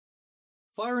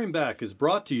Firing Back is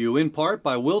brought to you in part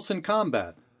by Wilson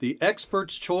Combat, the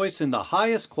expert's choice in the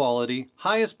highest quality,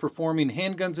 highest performing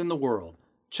handguns in the world.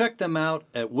 Check them out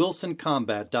at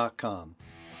wilsoncombat.com.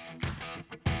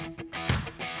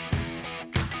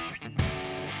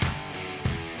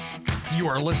 You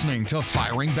are listening to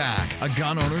Firing Back, a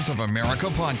Gun Owners of America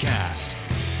podcast.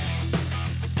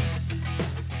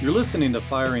 You're listening to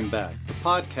Firing Back, the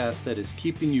podcast that is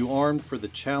keeping you armed for the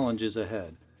challenges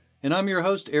ahead. And I'm your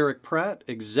host, Eric Pratt,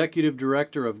 Executive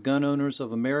Director of Gun Owners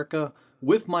of America,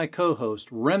 with my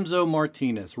co-host, Remzo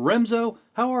Martinez. Remzo,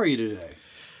 how are you today?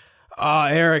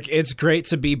 Eric, it's great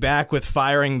to be back with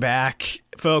Firing Back.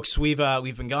 Folks, we've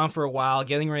been gone for a while,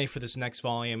 getting ready for this next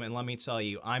volume, and let me tell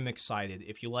you, I'm excited.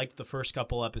 If you liked the first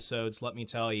couple episodes, let me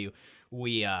tell you,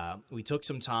 we took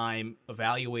some time,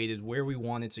 evaluated where we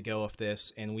wanted to go with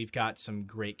this, and we've got some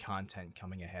great content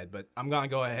coming ahead. But I'm going to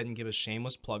go ahead and give a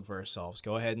shameless plug for ourselves.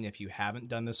 Go ahead and, if you haven't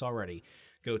done this already,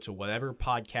 go to whatever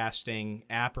podcasting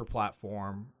app or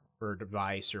platform or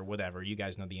device or whatever, you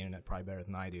guys know the internet probably better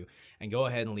than I do, and go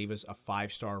ahead and leave us a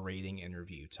 5-star rating and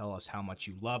review. Tell us how much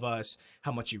you love us,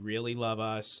 how much you really love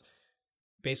us.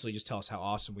 Basically just tell us how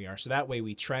awesome we are. So that way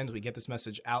we trend, we get this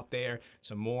message out there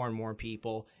to more and more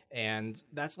people, and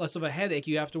that's less of a headache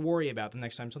you have to worry about the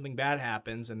next time something bad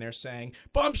happens and they're saying,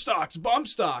 bump stocks.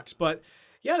 But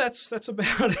yeah, that's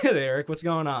about it, Eric. What's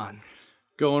going on?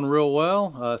 Going real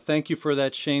well. Thank you for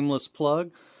that shameless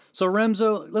plug. So,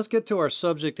 Remzo, let's get to our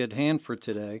subject at hand for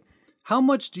today. How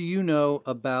much do you know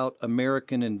about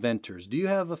American inventors? Do you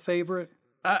have a favorite?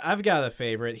 I've got a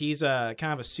favorite. He's a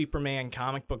kind of a Superman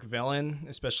comic book villain,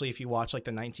 especially if you watch like the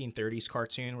 1930s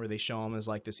cartoon where they show him as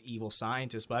like this evil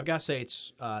scientist. But I've got to say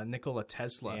it's Nikola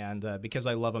Tesla. And because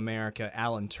I love America,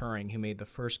 Alan Turing, who made the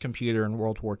first computer in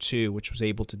World War II, which was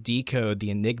able to decode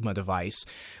the Enigma device,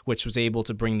 which was able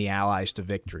to bring the Allies to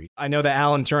victory. I know that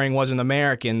Alan Turing wasn't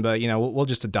American, but we'll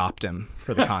just adopt him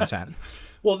for the content.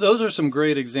 Well, those are some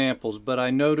great examples, but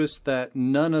I noticed that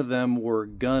none of them were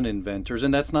gun inventors,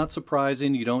 and that's not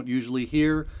surprising. You don't usually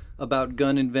hear about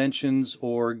gun inventions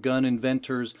or gun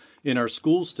inventors in our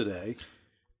schools today.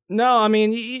 No, I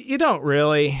mean, you don't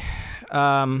really.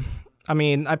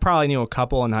 I probably knew a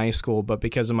couple in high school, but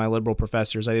because of my liberal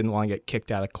professors, I didn't want to get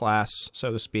kicked out of class, so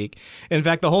to speak. In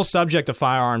fact, the whole subject of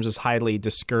firearms is highly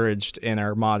discouraged in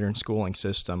our modern schooling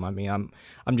system. I mean,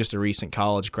 I'm just a recent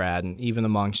college grad, and even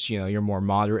amongst, your more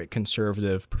moderate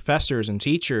conservative professors and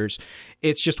teachers,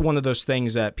 it's just one of those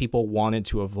things that people wanted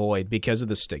to avoid because of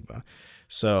the stigma.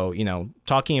 So,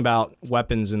 talking about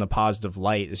weapons in a positive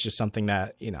light is just something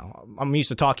that, I'm used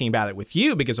to talking about it with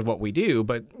you because of what we do.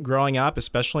 But growing up,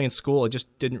 especially in school, it just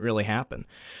didn't really happen.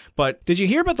 But did you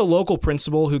hear about the local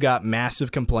principal who got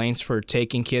massive complaints for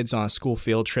taking kids on a school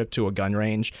field trip to a gun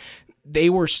range? They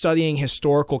were studying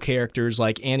historical characters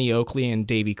like Annie Oakley and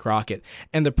Davy Crockett,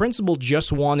 and the principal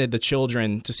just wanted the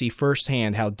children to see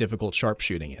firsthand how difficult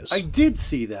sharpshooting is. I did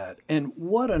see that, and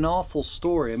what an awful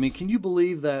story. I mean, can you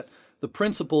believe that the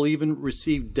principal even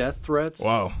received death threats?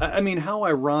 Wow. I mean, how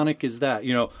ironic is that?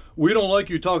 We don't like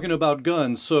you talking about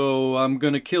guns, so I'm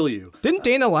going to kill you. Didn't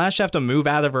Dana Lash have to move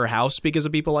out of her house because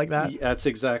of people like that? That's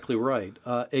exactly right.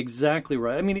 Exactly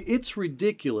right. I mean, it's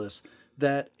ridiculous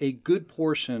that a good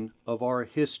portion of our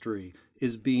history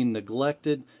is being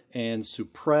neglected and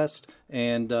suppressed.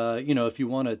 And, if you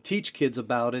want to teach kids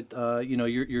about it,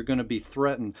 you're going to be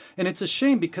threatened. And it's a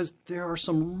shame because there are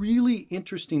some really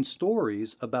interesting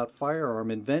stories about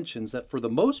firearm inventions that, for the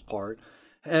most part,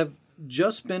 have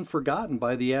just been forgotten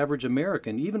by the average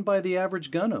American, even by the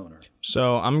average gun owner.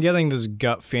 So I'm getting this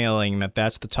gut feeling that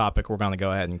that's the topic we're going to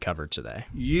go ahead and cover today.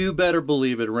 You better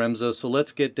believe it, Remzo. So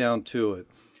let's get down to it.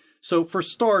 So for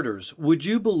starters, would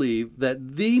you believe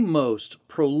that the most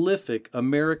prolific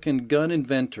American gun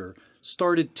inventor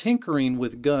started tinkering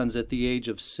with guns at the age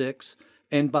of 6,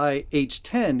 and by age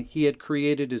 10, he had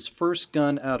created his first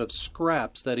gun out of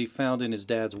scraps that he found in his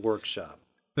dad's workshop?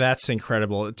 That's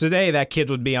incredible. Today, that kid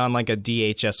would be on like a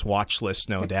DHS watch list,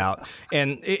 no doubt.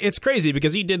 And it's crazy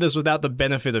because he did this without the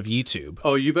benefit of YouTube.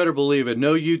 Oh, you better believe it.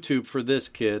 No YouTube for this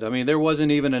kid. I mean, there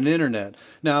wasn't even an internet.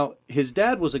 Now, his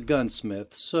dad was a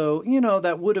gunsmith, so,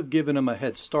 that would have given him a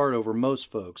head start over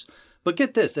most folks. But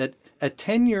get this, at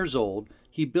 10 years old,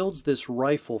 he builds this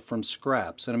rifle from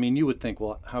scraps. And I mean, you would think,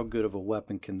 well, how good of a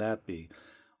weapon can that be?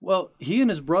 Well, he and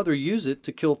his brother use it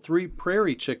to kill 3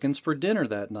 prairie chickens for dinner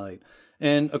that night.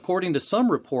 And according to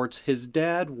some reports, his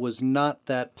dad was not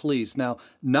that pleased. Now,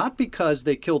 not because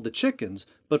they killed the chickens,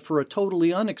 but for a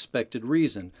totally unexpected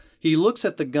reason. He looks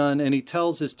at the gun and he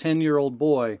tells his 10-year-old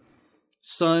boy,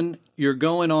 "Son, you're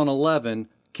going on 11.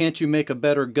 Can't you make a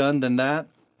better gun than that?"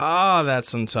 Oh, that's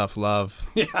some tough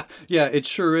love. Yeah, it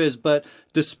sure is. But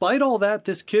despite all that,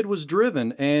 this kid was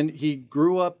driven, and he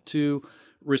grew up to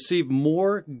receive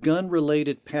more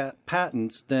gun-related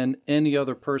patents than any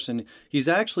other person. He's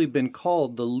actually been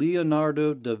called the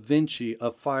Leonardo da Vinci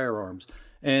of firearms.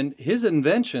 And his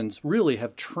inventions really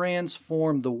have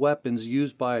transformed the weapons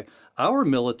used by our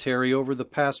military over the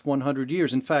past 100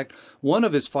 years. In fact, one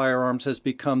of his firearms has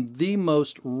become the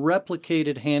most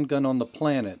replicated handgun on the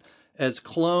planet, as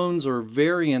clones or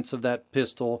variants of that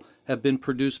pistol have been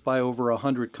produced by over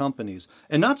 100 companies.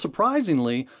 And not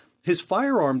surprisingly, his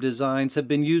firearm designs have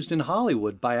been used in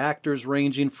Hollywood by actors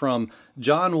ranging from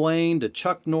John Wayne to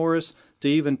Chuck Norris to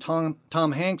even Tom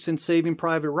Hanks in Saving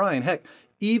Private Ryan. Heck,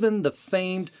 even the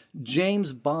famed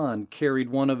James Bond carried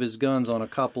one of his guns on a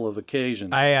couple of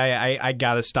occasions. I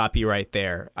gotta stop you right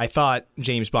there. I thought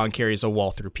James Bond carries a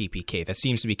Walther PPK. That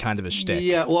seems to be kind of a shtick.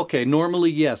 Yeah, well, okay,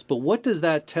 normally yes, but what does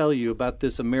that tell you about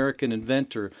this American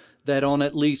inventor that on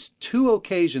at least 2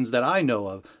 occasions that I know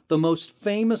of, the most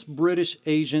famous British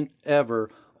agent ever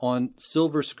on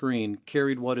silver screen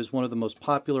carried what is one of the most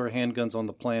popular handguns on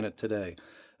the planet today?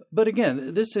 But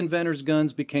again, this inventor's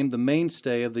guns became the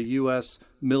mainstay of the U.S.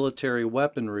 military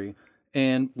weaponry,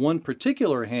 and one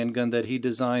particular handgun that he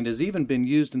designed has even been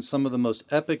used in some of the most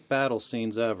epic battle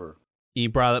scenes ever. You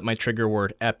brought up my trigger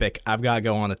word, epic. I've got to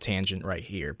go on a tangent right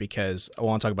here because I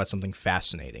want to talk about something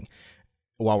fascinating.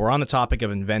 While we're on the topic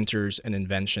of inventors and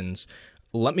inventions,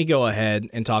 let me go ahead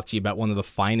and talk to you about one of the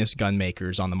finest gun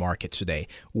makers on the market today,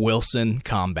 Wilson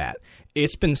Combat.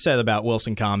 It's been said about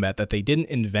Wilson Combat that they didn't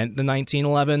invent the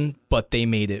 1911, but they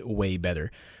made it way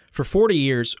better. For 40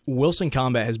 years, Wilson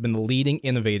Combat has been the leading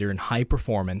innovator in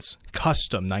high-performance,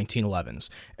 custom 1911s,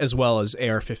 as well as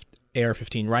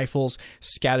AR-15 rifles,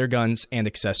 scatterguns, and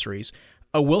accessories.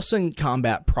 A Wilson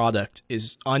Combat product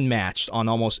is unmatched on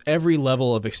almost every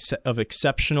level of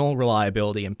exceptional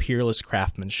reliability and peerless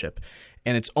craftsmanship,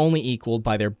 and it's only equaled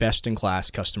by their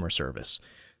best-in-class customer service.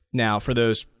 Now, for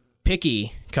those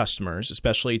picky customers,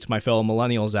 especially to my fellow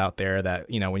millennials out there that,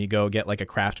 you know, when you go get like a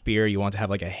craft beer, you want to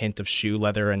have like a hint of shoe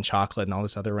leather and chocolate and all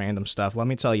this other random stuff. Let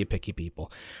me tell you, picky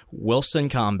people, Wilson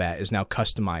Combat is now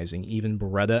customizing even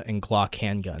Beretta and Glock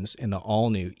handguns in the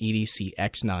all-new EDC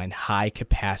X9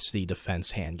 high-capacity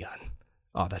defense handgun.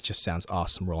 Oh, that just sounds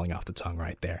awesome rolling off the tongue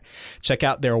right there. Check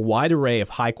out their wide array of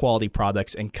high-quality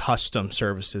products and custom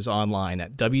services online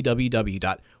at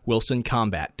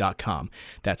www.wilsoncombat.com.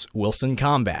 That's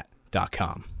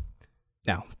wilsoncombat.com.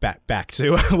 Now, back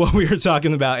to what we were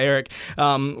talking about, Eric.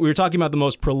 We were talking about the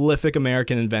most prolific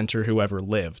American inventor who ever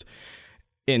lived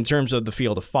in terms of the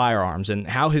field of firearms and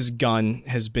how his gun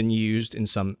has been used in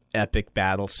some epic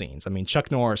battle scenes. I mean,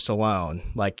 Chuck Norris alone,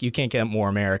 like, you can't get more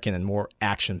American and more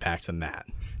action-packed than that.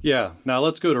 Yeah. Now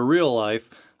let's go to real life.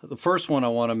 The first one I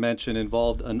want to mention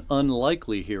involved an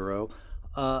unlikely hero,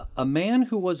 a man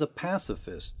who was a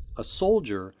pacifist, a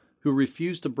soldier who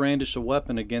refused to brandish a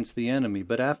weapon against the enemy,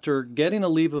 but after getting a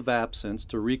leave of absence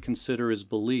to reconsider his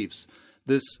beliefs,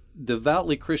 this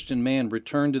devoutly Christian man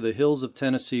returned to the hills of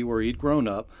Tennessee where he'd grown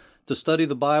up to study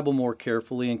the Bible more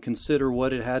carefully and consider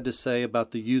what it had to say about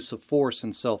the use of force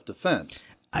in self-defense.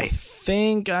 I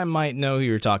think I might know who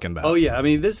you're talking about. Oh, yeah. I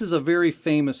mean, this is a very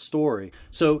famous story.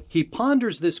 So he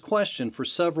ponders this question for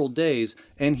several days,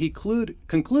 and he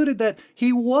concluded that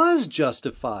he was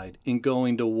justified in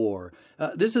going to war.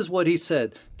 This is what he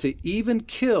said: to even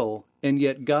kill, and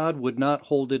yet God would not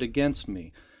hold it against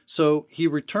me. So he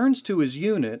returns to his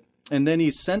unit, and then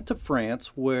he's sent to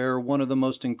France, where one of the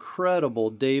most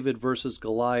incredible David versus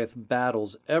Goliath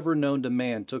battles ever known to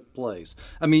man took place.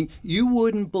 I mean, you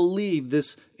wouldn't believe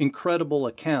this incredible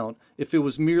account if it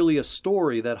was merely a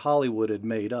story that Hollywood had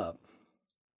made up.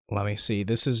 Let me see.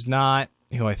 This is not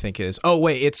who I think it is. Oh,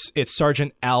 wait, it's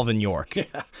Sergeant Alvin York.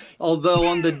 Yeah. Although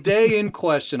on the day in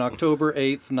question, October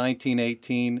 8th,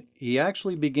 1918, he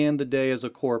actually began the day as a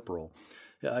corporal.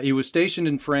 He was stationed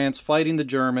in France fighting the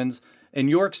Germans, and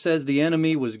York says the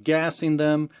enemy was gassing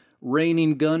them,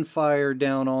 raining gunfire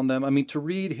down on them. I mean, to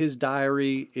read his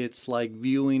diary, it's like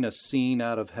viewing a scene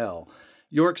out of hell.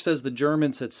 York says the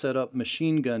Germans had set up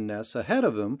machine gun nests ahead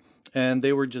of him, and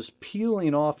they were just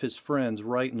peeling off his friends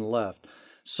right and left.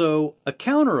 So a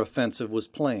counteroffensive was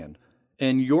planned,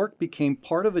 and York became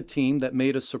part of a team that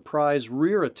made a surprise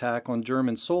rear attack on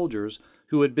German soldiers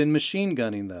who had been machine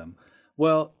gunning them.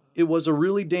 Well, it was a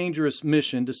really dangerous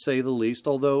mission, to say the least,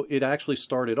 although it actually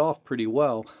started off pretty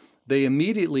well. They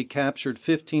immediately captured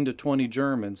 15 to 20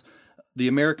 Germans. The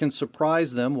Americans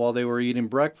surprised them while they were eating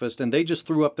breakfast, and they just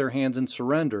threw up their hands in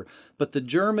surrender. But the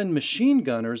German machine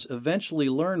gunners eventually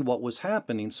learned what was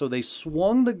happening, so they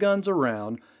swung the guns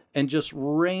around and just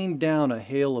rained down a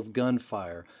hail of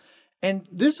gunfire. And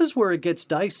this is where it gets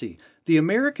dicey. The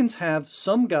Americans have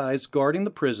some guys guarding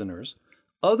the prisoners.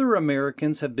 Other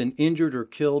Americans have been injured or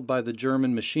killed by the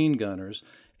German machine gunners.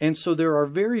 And so there are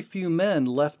very few men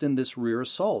left in this rear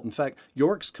assault. In fact,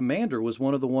 York's commander was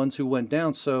one of the ones who went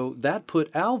down, so that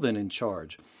put Alvin in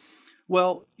charge.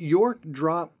 Well, York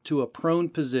dropped to a prone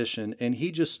position, and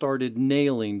he just started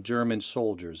nailing German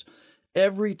soldiers.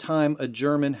 Every time a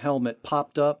German helmet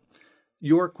popped up,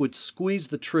 York would squeeze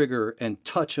the trigger and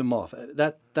touch him off.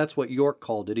 That's what York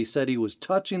called it. He said he was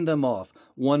touching them off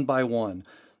one by one.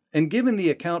 And given the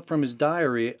account from his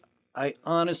diary, I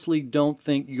honestly don't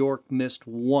think York missed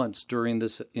once during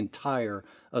this entire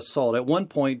assault. At one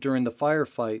point during the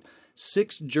firefight,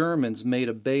 6 Germans made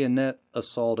a bayonet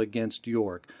assault against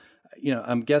York.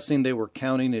 I'm guessing they were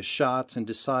counting his shots and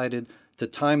decided to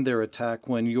time their attack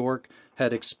when York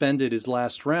had expended his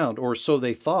last round, or so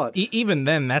they thought. Even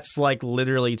then, that's like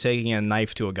literally taking a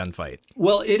knife to a gunfight.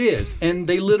 Well, it is, and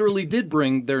they literally did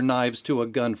bring their knives to a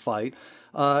gunfight.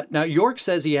 Now, York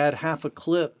says he had half a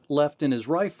clip left in his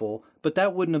rifle, but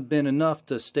that wouldn't have been enough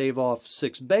to stave off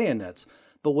 6 bayonets.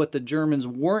 But what the Germans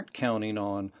weren't counting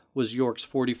on was York's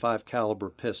 .45 caliber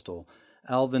pistol.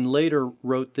 Alvin later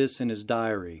wrote this in his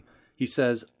diary. He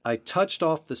says, "I touched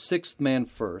off the 6th man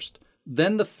first,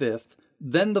 then the 5th,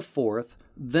 then the 4th,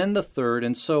 then the 3rd,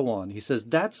 and so on." He says,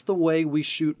 "That's the way we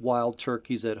shoot wild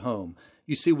turkeys at home.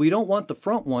 You see, we don't want the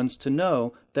front ones to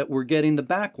know that we're getting the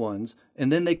back ones,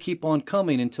 and then they keep on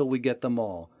coming until we get them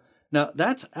all." Now,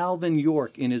 that's Alvin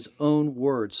York in his own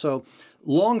words. So,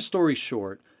 long story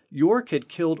short, York had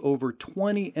killed over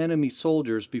 20 enemy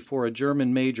soldiers before a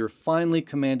German major finally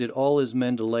commanded all his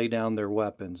men to lay down their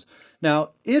weapons.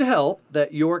 Now, it helped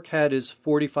that York had his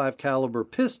 .45 caliber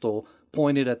pistol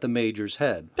pointed at the major's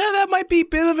head. That might be a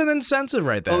bit of an incentive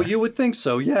right there. Oh, you would think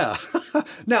so, yeah.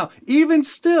 Now, even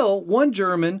still, one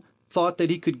German thought that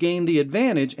he could gain the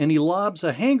advantage, and he lobs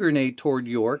a hand grenade toward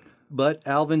York, but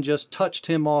Alvin just touched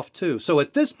him off too. So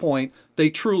at this point, they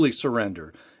truly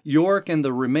surrender. York and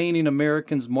the remaining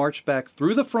Americans marched back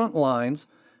through the front lines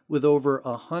with over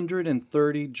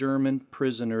 130 German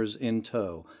prisoners in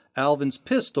tow. Alvin's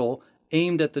pistol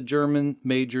aimed at the German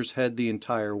major's head the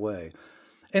entire way.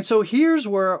 And so here's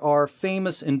where our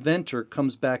famous inventor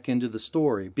comes back into the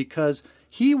story, because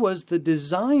he was the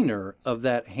designer of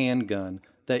that handgun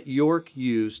that York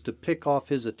used to pick off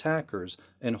his attackers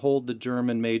and hold the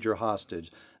German major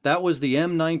hostage. That was the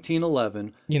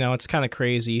M1911. It's kind of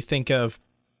crazy. You think of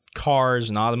cars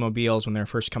and automobiles when they're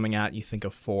first coming out, you think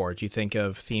of Ford, you think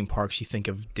of theme parks, you think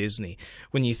of Disney.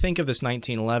 When you think of this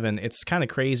 1911, it's kind of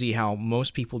crazy how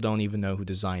most people don't even know who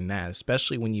designed that,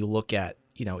 especially when you look at,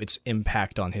 its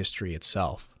impact on history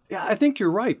itself. Yeah, I think you're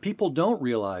right. People don't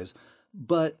realize,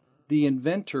 but the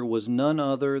inventor was none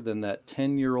other than that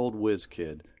 10-year-old whiz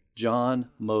kid,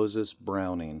 John Moses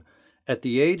Browning. At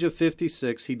the age of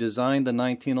 56, he designed the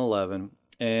 1911,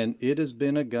 and it has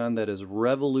been a gun that has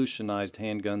revolutionized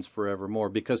handguns forevermore,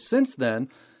 because since then,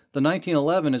 the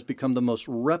 1911 has become the most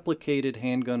replicated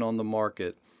handgun on the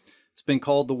market. It's been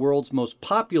called the world's most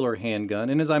popular handgun,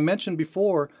 and as I mentioned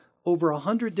before, over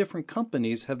 100 different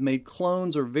companies have made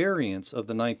clones or variants of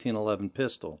the 1911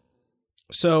 pistol.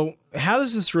 So how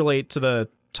does this relate to the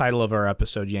title of our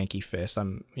episode, Yankee Fist? I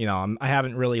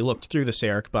haven't really looked through this,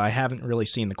 Eric, but I haven't really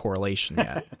seen the correlation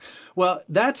yet. Well,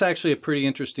 that's actually a pretty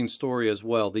interesting story as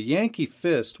well. The Yankee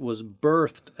Fist was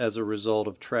birthed as a result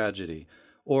of tragedy,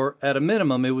 or at a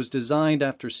minimum, it was designed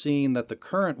after seeing that the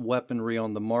current weaponry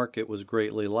on the market was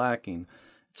greatly lacking.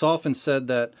 It's often said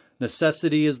that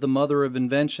necessity is the mother of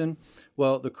invention.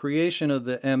 Well, the creation of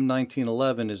the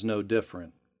M1911 is no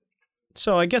different.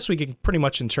 So I guess we can pretty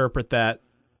much interpret that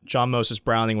John Moses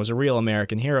Browning was a real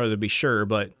American hero, to be sure,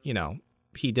 but,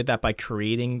 he did that by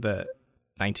creating the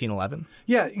 1911?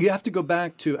 Yeah, you have to go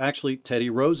back to actually Teddy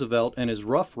Roosevelt and his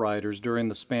Rough Riders during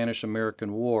the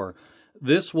Spanish-American War.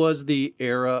 This was the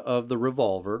era of the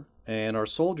revolver, and our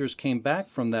soldiers came back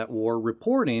from that war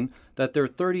reporting that their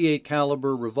 .38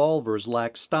 caliber revolvers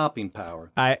lacked stopping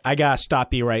power. I gotta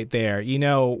stop you right there.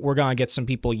 We're gonna get some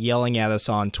people yelling at us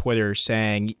on Twitter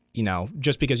saying,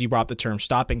 just because you brought up the term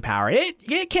stopping power,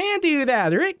 it can do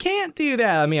that or it can't do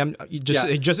that. I mean,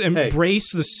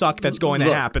 embrace the suck that's going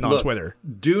to happen on Twitter.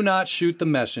 Do not shoot the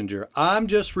messenger. I'm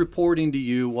just reporting to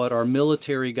you what our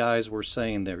military guys were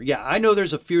saying there. Yeah, I know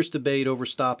there's a fierce debate over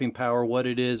stopping power, what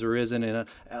it is or isn't, and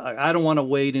I don't want to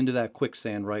wade into that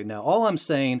quicksand right now. All I'm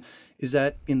saying is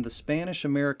that in the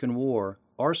Spanish-American War,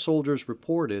 our soldiers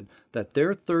reported that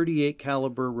their .38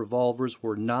 caliber revolvers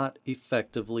were not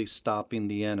effectively stopping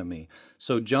the enemy.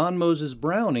 So John Moses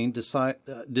Browning designed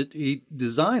the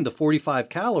 .45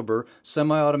 caliber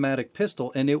semi-automatic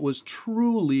pistol, and it was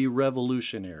truly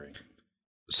revolutionary.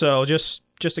 So just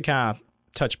to kind of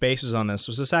touch bases on this,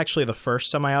 was this actually the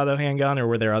first semi-auto handgun, or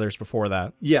were there others before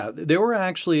that? Yeah, there were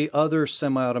actually other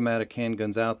semi-automatic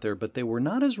handguns out there, but they were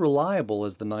not as reliable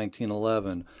as the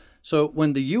 1911. So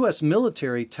when the U.S.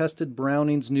 military tested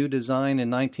Browning's new design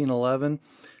in 1911,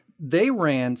 they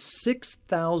ran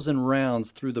 6,000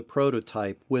 rounds through the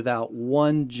prototype without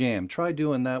one jam. Try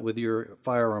doing that with your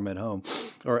firearm at home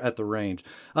or at the range.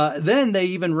 Then they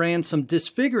even ran some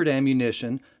disfigured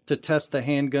ammunition to test the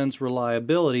handgun's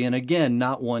reliability, and again,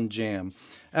 not one jam.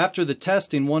 After the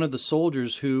testing, one of the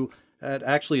soldiers who had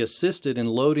actually assisted in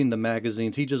loading the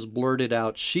magazines, he just blurted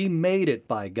out, "She made it,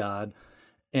 by God."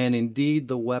 And indeed,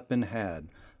 the weapon had.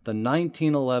 The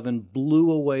 1911 blew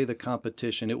away the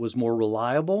competition. It was more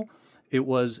reliable. It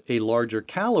was a larger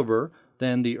caliber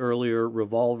than the earlier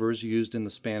revolvers used in the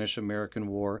Spanish-American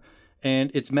War.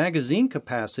 And its magazine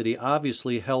capacity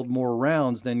obviously held more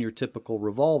rounds than your typical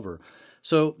revolver.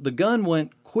 So the gun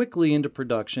went quickly into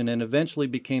production and eventually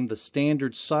became the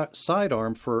standard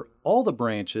sidearm for all the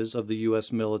branches of the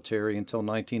U.S. military until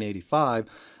 1985.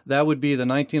 That would be the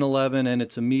 1911 and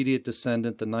its immediate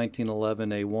descendant, the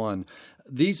 1911A1.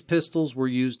 These pistols were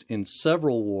used in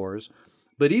several wars,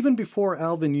 but even before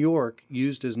Alvin York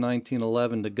used his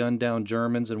 1911 to gun down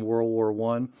Germans in World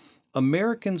War I,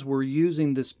 Americans were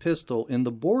using this pistol in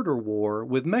the border war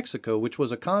with Mexico, which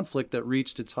was a conflict that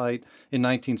reached its height in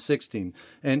 1916.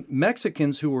 And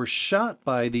Mexicans who were shot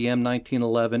by the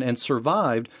M1911 and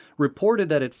survived reported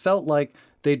that it felt like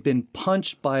they'd been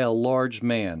punched by a large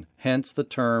man, hence the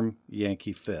term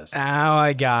Yankee fist. Now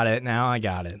I got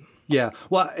it. Yeah.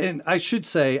 Well, and I should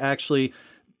say, actually,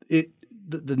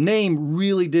 the name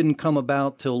really didn't come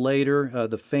about till later.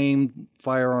 The famed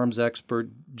firearms expert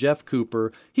Jeff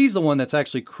Cooper, he's the one that's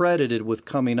actually credited with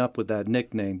coming up with that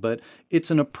nickname, but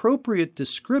it's an appropriate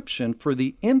description for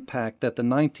the impact that the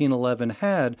 1911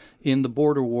 had in the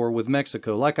border war with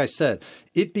Mexico. Like I said,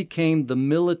 it became the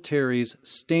military's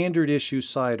standard issue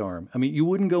sidearm. I mean, you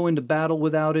wouldn't go into battle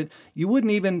without it. You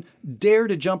wouldn't even dare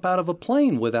to jump out of a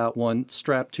plane without one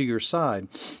strapped to your side.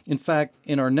 In fact,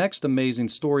 in our next amazing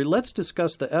story, let's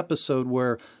discuss the episode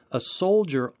where a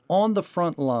soldier on the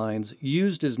front lines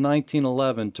used his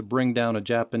 1911 to bring down a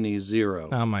Japanese Zero.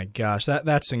 Oh my gosh,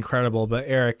 that's incredible. But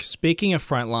Eric, speaking of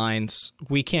front lines,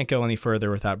 we can't go any further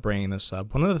without bringing this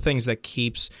up. One of the things that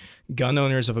keeps Gun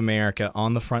Owners of America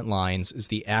on the front lines is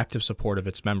the active support of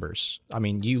its members. I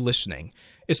mean, you listening,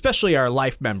 especially our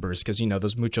life members, because, you know,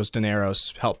 those muchos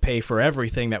dineros help pay for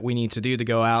everything that we need to do to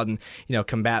go out and, you know,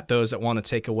 combat those that want to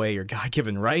take away your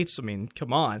God-given rights. I mean,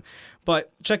 come on.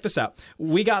 But check this out.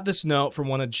 We got this note from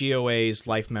one of GOA's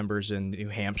life members in New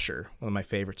Hampshire, one of my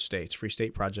favorite states. Free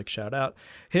State Project shout out.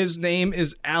 His name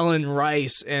is Alan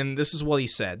Rice, and this is what he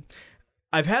said.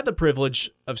 I've had the privilege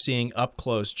of seeing up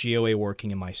close GOA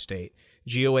working in my state.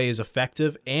 GOA is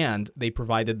effective, and they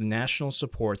provided the national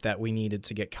support that we needed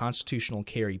to get constitutional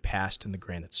carry passed in the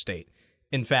Granite State.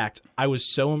 In fact, I was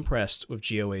so impressed with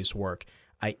GOA's work,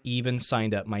 I even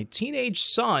signed up my teenage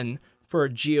son for a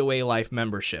GOA Life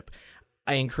membership.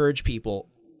 I encourage people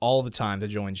all the time to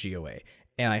join GOA,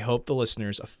 and I hope the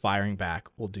listeners of Firing Back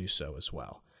will do so as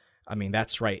well. I mean,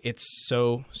 that's right. It's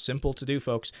so simple to do,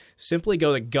 folks. Simply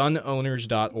go to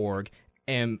gunowners.org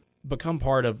and become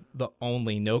part of the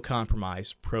only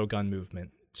no-compromise pro-gun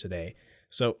movement today.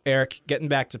 So, Eric, getting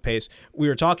back to pace, we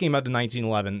were talking about the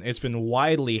 1911. It's been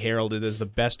widely heralded as the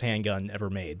best handgun ever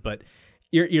made, but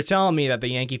you're telling me that the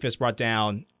Yankee Fist brought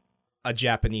down a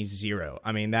Japanese Zero.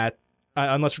 I mean, that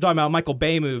unless we're talking about a Michael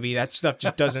Bay movie, that stuff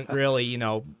just doesn't really, you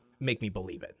know, make me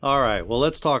believe it. All right, well,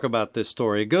 let's talk about this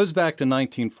story. It goes back to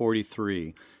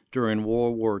 1943 during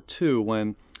World War II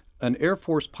when an Air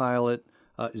Force pilot,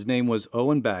 his name was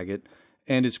Owen Baggett,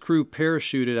 and his crew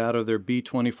parachuted out of their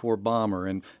B-24 bomber.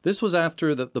 And this was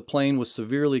after the plane was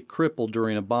severely crippled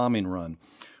during a bombing run.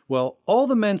 Well, all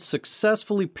the men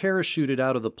successfully parachuted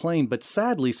out of the plane, but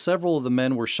sadly, several of the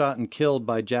men were shot and killed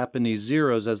by Japanese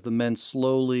Zeros as the men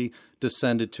slowly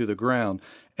descended to the ground.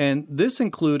 And this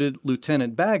included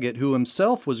Lieutenant Baggett, who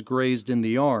himself was grazed in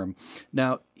the arm.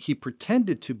 Now, he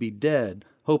pretended to be dead,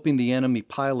 hoping the enemy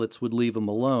pilots would leave him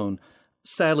alone.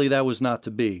 Sadly, that was not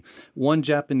to be. One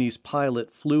Japanese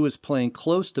pilot flew his plane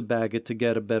close to Baggett to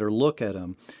get a better look at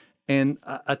him. And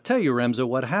I tell you, Remzo,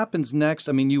 what happens next,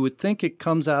 I mean, you would think it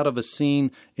comes out of a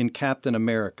scene in Captain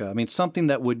America. I mean, something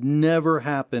that would never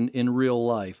happen in real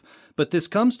life. But this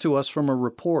comes to us from a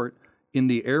report in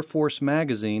the Air Force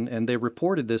magazine, and they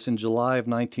reported this in July of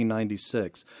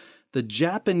 1996. The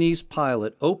Japanese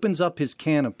pilot opens up his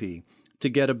canopy to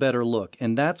get a better look,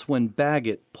 and that's when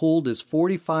Baggett pulled his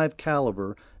 .45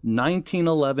 caliber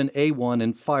 1911 A1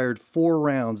 and fired 4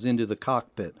 rounds into the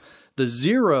cockpit. The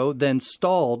Zero then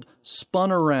stalled,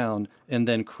 spun around, and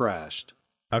then crashed.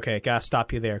 Okay, gotta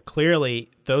stop you there.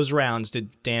 Clearly, those rounds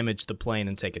did damage the plane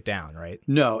and take it down, right?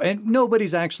 No, and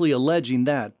nobody's actually alleging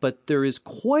that, but there is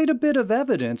quite a bit of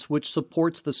evidence which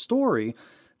supports the story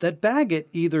that Baggett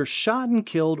either shot and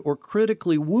killed or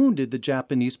critically wounded the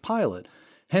Japanese pilot.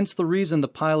 Hence the reason the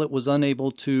pilot was unable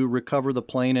to recover the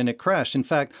plane and it crashed. In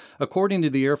fact, according to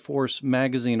the Air Force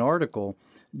magazine article,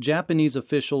 Japanese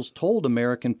officials told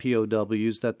American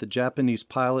POWs that the Japanese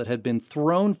pilot had been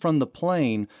thrown from the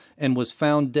plane and was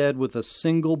found dead with a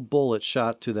single bullet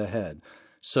shot to the head.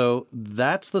 So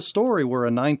that's the story where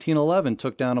a 1911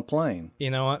 took down a plane.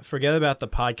 You know what? Forget about the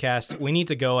podcast. We need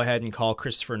to go ahead and call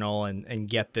Christopher Nolan and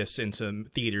get this into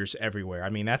theaters everywhere. I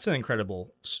mean, that's an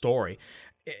incredible story.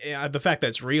 The fact that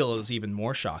it's real is even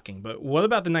more shocking. But what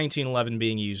about the 1911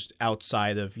 being used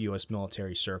outside of U.S.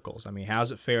 military circles? I mean,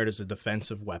 how's it fared as a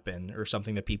defensive weapon or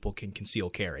something that people can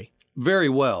conceal carry? Very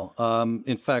well.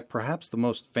 In fact, perhaps the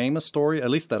most famous story,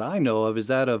 at least that I know of, is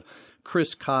that of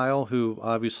Chris Kyle, who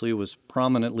obviously was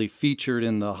prominently featured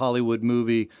in the Hollywood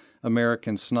movie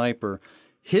American Sniper.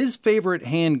 His favorite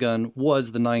handgun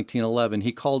was the 1911.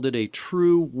 He called it a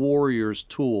true warrior's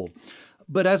tool.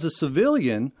 But as a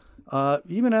civilian,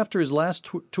 even after his last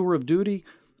tour of duty,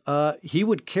 he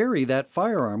would carry that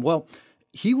firearm. Well,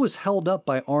 he was held up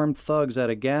by armed thugs at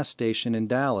a gas station in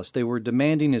Dallas. They were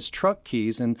demanding his truck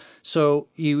keys, and so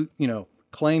he,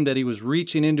 claimed that he was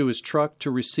reaching into his truck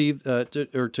to receive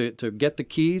to get the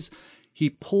keys. He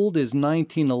pulled his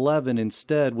 1911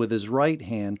 instead with his right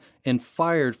hand and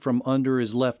fired from under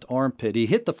his left armpit. He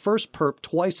hit the first perp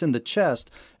twice in the chest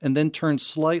and then turned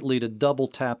slightly to double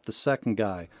tap the second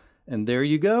guy. And there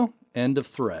you go. End of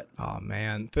threat. Oh,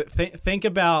 man. Think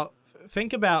about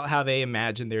how they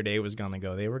imagined their day was going to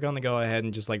go. They were going to go ahead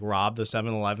and just rob the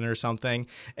 7-Eleven or something.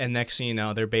 And next thing you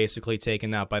know, they're basically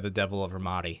taken out by the devil of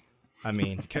Ramadi. I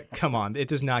mean, come on. It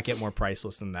does not get more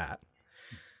priceless than that.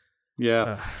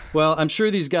 Yeah. Well, I'm sure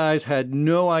these guys had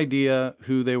no idea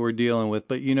who they were dealing with.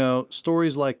 But,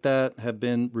 stories like that have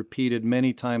been repeated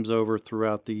many times over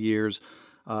throughout the years.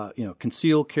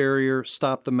 Concealed carrier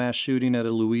stopped the mass shooting at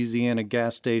a Louisiana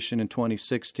gas station in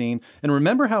 2016. And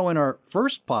remember how in our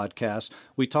first podcast,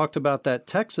 we talked about that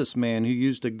Texas man who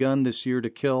used a gun this year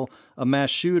to kill a mass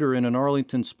shooter in an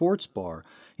Arlington sports bar.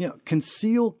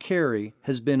 Concealed carry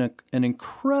has been an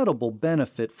incredible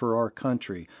benefit for our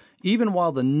country. Even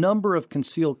while the number of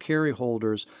concealed carry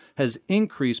holders has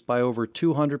increased by over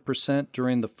 200%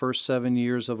 during the first 7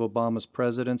 years of Obama's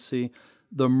presidency,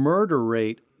 the murder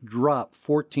rate dropped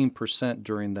 14%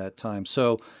 during that time.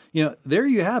 So, there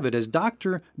you have it. As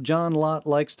Dr. John Lott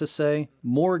likes to say,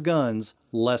 more guns,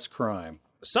 less crime.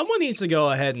 Someone needs to go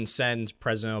ahead and send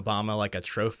President Obama a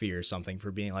trophy or something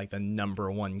for being the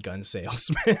 #1 gun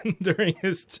salesman during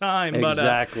his time.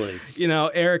 Exactly.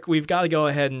 But, Eric, we've got to go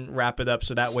ahead and wrap it up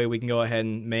so that way we can go ahead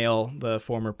and mail the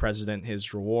former president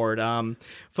his reward.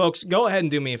 Folks, go ahead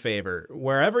and do me a favor.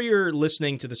 Wherever you're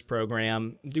listening to this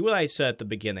program, do what I said at the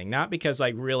beginning. Not because I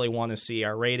really want to see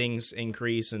our ratings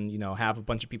increase and, have a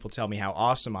bunch of people tell me how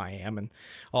awesome I am and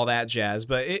all that jazz.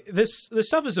 But this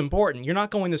stuff is important. You're not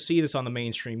going to see this on the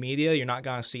mainstream media. You're not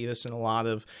going to see this in a lot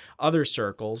of other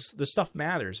circles. This stuff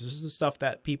matters. This is the stuff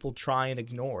that people try and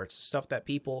ignore. It's the stuff that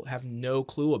people have no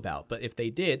clue about. But if they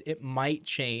did, it might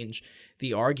change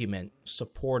the argument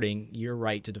supporting your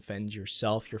right to defend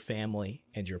yourself, your family,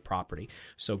 and your property.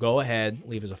 So go ahead,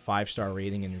 leave us a 5-star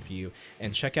rating and review,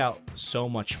 and check out so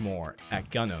much more at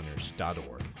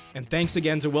gunowners.org. And thanks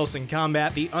again to Wilson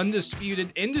Combat, the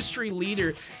undisputed industry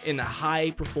leader in the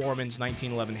high-performance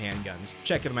 1911 handguns.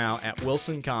 Check them out at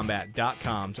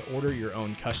wilsoncombat.com to order your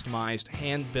own customized,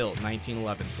 hand-built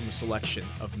 1911 from a selection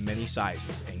of many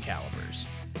sizes and calibers.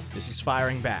 This is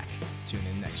Firing Back. Tune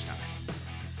in next time.